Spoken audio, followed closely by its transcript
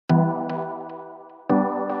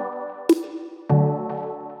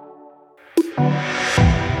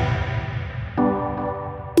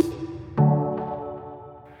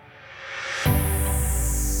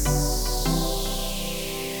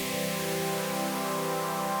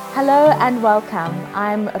Hello and welcome.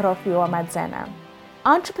 I'm Rofiwa Madzena.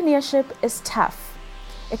 Entrepreneurship is tough.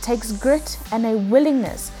 It takes grit and a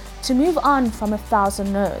willingness to move on from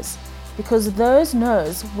 1,000 no's, because those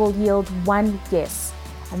no's will yield one yes,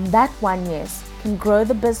 and that one yes can grow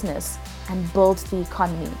the business and build the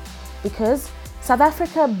economy, because South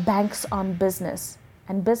Africa banks on business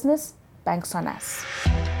and business banks on us.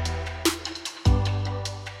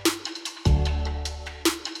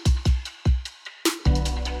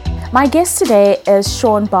 My guest today is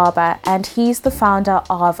Sean Barber, and he's the founder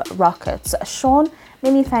of Rockets. Sean,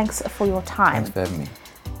 many thanks for your time. Thanks for having me.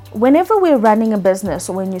 Whenever we're running a business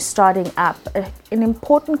or when you're starting up, an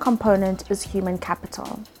important component is human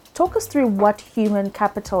capital. Talk us through what human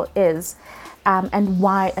capital is and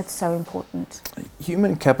why it's so important.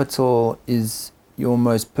 Human capital is your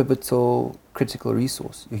most pivotal, critical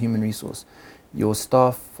resource, your human resource. Your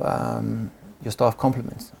staff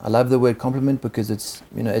complements. I love the word complement because it's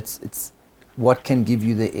what can give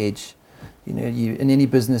you the edge. In any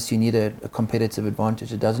business you need a competitive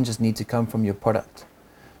advantage. It doesn't just need to come from your product.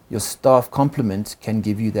 Your staff complement can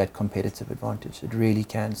give you that competitive advantage. It really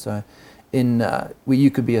can. So where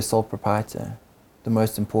you could be a sole proprietor, the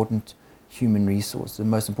most important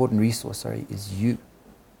resource is you.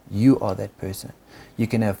 You are that person. You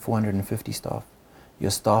can have 450 staff.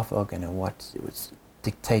 Your staff are going to it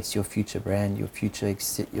dictates your future brand, your future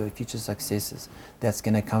successes. That's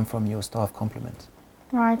going to come from your staff complement.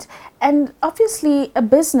 Right. And obviously a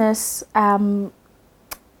business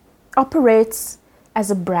operates as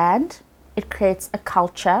a brand. It creates a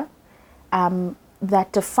culture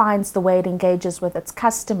that defines the way it engages with its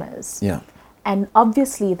customers. Yeah. And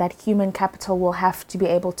obviously that human capital will have to be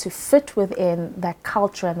able to fit within that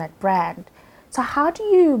culture and that brand. So how do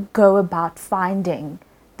you go about finding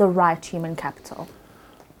the right human capital?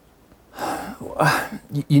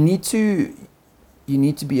 You need to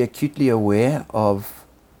be acutely aware of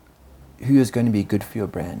who is going to be good for your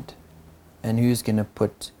brand, and who's going to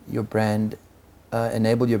put your brand,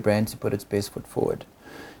 enable your brand to put its best foot forward.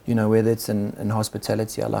 Whether it's in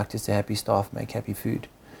hospitality, I like to say happy staff make happy food.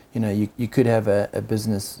 You could have a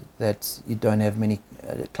business that you don't have many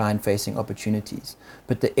client-facing opportunities,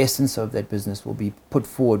 but the essence of that business will be put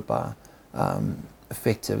forward by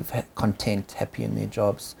effective, content, happy in their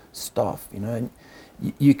jobs staff. And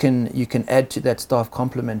you can add to that staff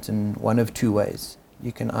complement in one of two ways.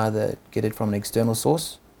 You can either get it from an external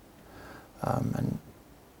source, and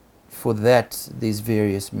for that there's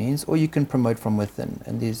various means, or you can promote from within.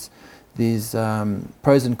 And there's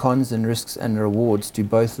pros and cons and risks and rewards to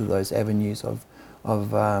both of those avenues of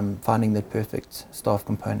finding the perfect staff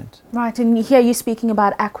component. Right, and here you're speaking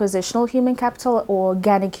about acquisitional human capital or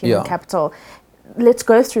organic human capital. Let's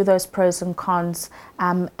go through those pros and cons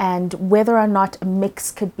and whether or not a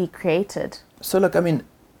mix could be created. So look,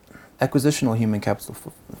 acquisitional human capital,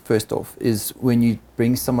 first off, is when you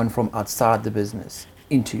bring someone from outside the business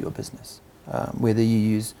into your business. Whether you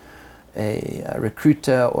use a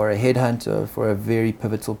recruiter or a headhunter for a very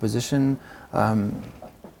pivotal position,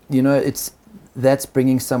 that's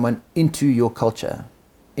bringing someone into your culture,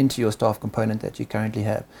 into your staff component that you currently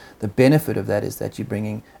have. The benefit of that is that you're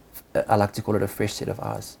bringing, I like to call it a fresh set of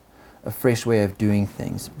eyes, a fresh way of doing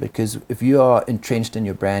things. Because if you are entrenched in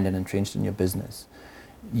your brand and entrenched in your business,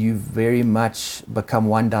 you very much become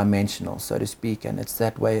one-dimensional, so to speak, and it's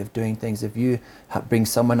that way of doing things. If you bring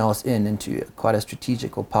someone else into quite a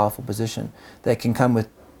strategic or powerful position, they can come with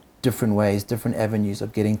different ways, different avenues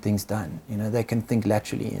of getting things done. They can think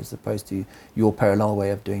laterally as opposed to your parallel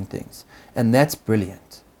way of doing things. And that's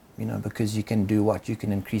brilliant, because you can do what? You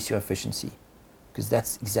can increase your efficiency, because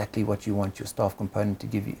that's exactly what you want your staff component to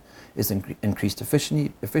give you, is increased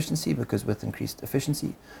efficiency, because with increased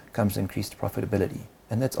efficiency comes increased profitability.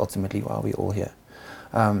 And that's ultimately why we're all here.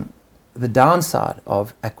 The downside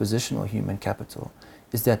of acquisitional human capital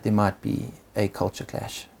is that there might be a culture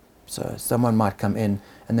clash. So someone might come in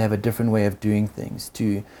and they have a different way of doing things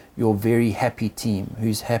to your very happy team,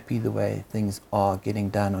 who's happy the way things are getting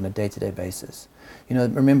done on a day-to-day basis.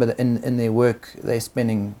 Remember that in their work, they're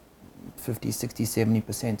spending 50, 60,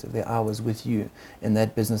 70% of their hours with you in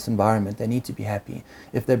that business environment. They need to be happy.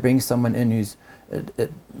 If they bring someone in who's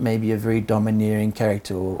maybe a very domineering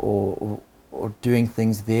character or doing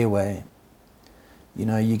things their way,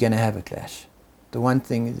 you're going to have a clash. The one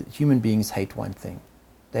thing, human beings hate one thing.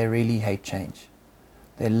 They really hate change.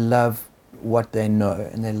 They love what they know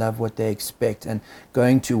and they love what they expect. And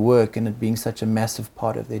going to work and it being such a massive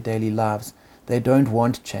part of their daily lives, they don't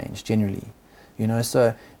want change generally.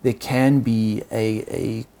 So there can be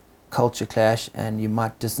a culture clash, and you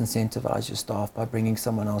might disincentivize your staff by bringing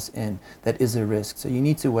someone else in. That is a risk. So you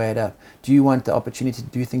need to weigh it up. Do you want the opportunity to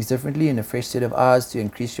do things differently and a fresh set of eyes to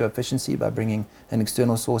increase your efficiency by bringing an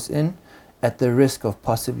external source in, at the risk of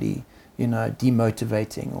possibly,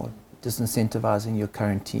 demotivating or disincentivizing your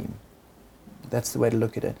current team? That's the way to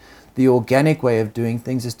look at it. The organic way of doing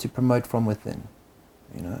things is to promote from within.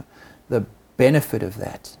 The benefit of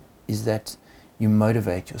that is that you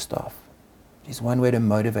motivate your staff. There's one way to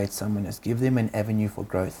motivate someone, is give them an avenue for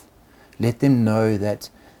growth. Let them know that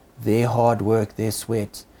their hard work, their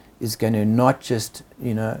sweat is going to not just,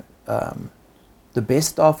 the best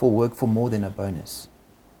staff will work for more than a bonus.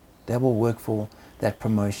 They will work for that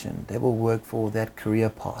promotion. They will work for that career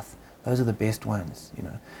path. Those are the best ones.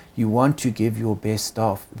 You want to give your best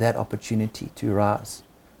staff that opportunity to rise.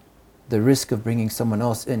 The risk of bringing someone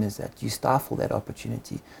else in is that you stifle that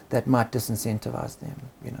opportunity. That might disincentivize them.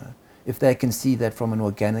 If they can see that from an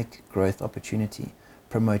organic growth opportunity,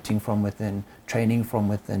 promoting from within, training from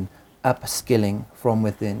within, upskilling from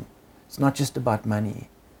within. It's not just about money.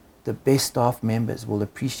 The best staff members will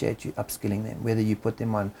appreciate you upskilling them, whether you put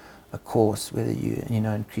them on a course, whether you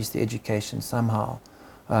increase their education somehow,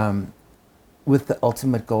 with the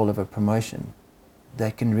ultimate goal of a promotion.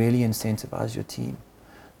 That can really incentivize your team.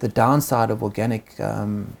 The downside of organic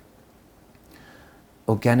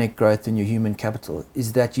growth in your human capital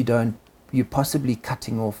is that you're possibly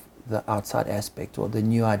cutting off the outside aspect or the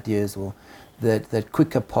new ideas or that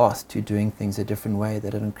quicker path to doing things a different way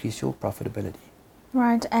that'll increase your profitability.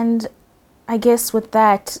 Right, and I guess with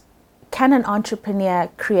that, can an entrepreneur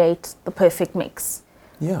create the perfect mix?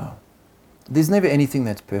 Yeah. There's never anything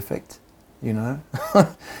that's perfect, but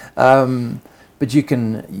you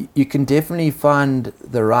can definitely find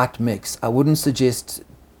the right mix. I wouldn't suggest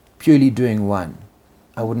purely doing one.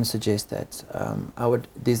 I wouldn't suggest that.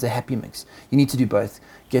 There's a happy mix. You need to do both.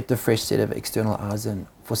 Get the fresh set of external eyes in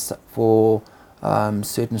for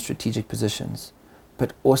certain strategic positions,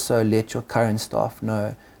 but also let your current staff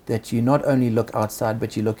know that you not only look outside,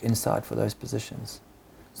 but you look inside for those positions.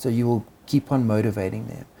 So you will keep on motivating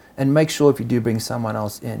them. And make sure if you do bring someone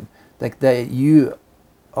else in, you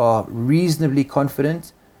are reasonably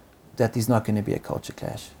confident that there's not going to be a culture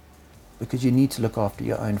clash. Because you need to look after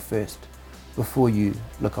your own first before you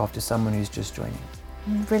look after someone who's just joining.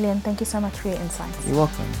 Brilliant. Thank you so much for your insights. You're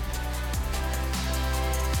welcome.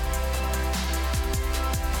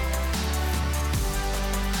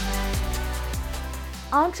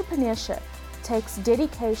 Entrepreneurship takes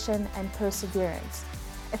dedication and perseverance.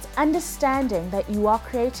 It's understanding that you are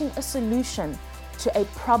creating a solution to a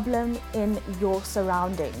problem in your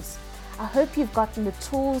surroundings. I hope you've gotten the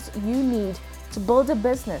tools you need to build a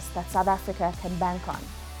business that South Africa can bank on.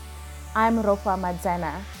 I'm Ropua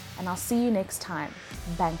Madzena, and I'll see you next time.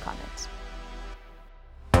 Bank on it.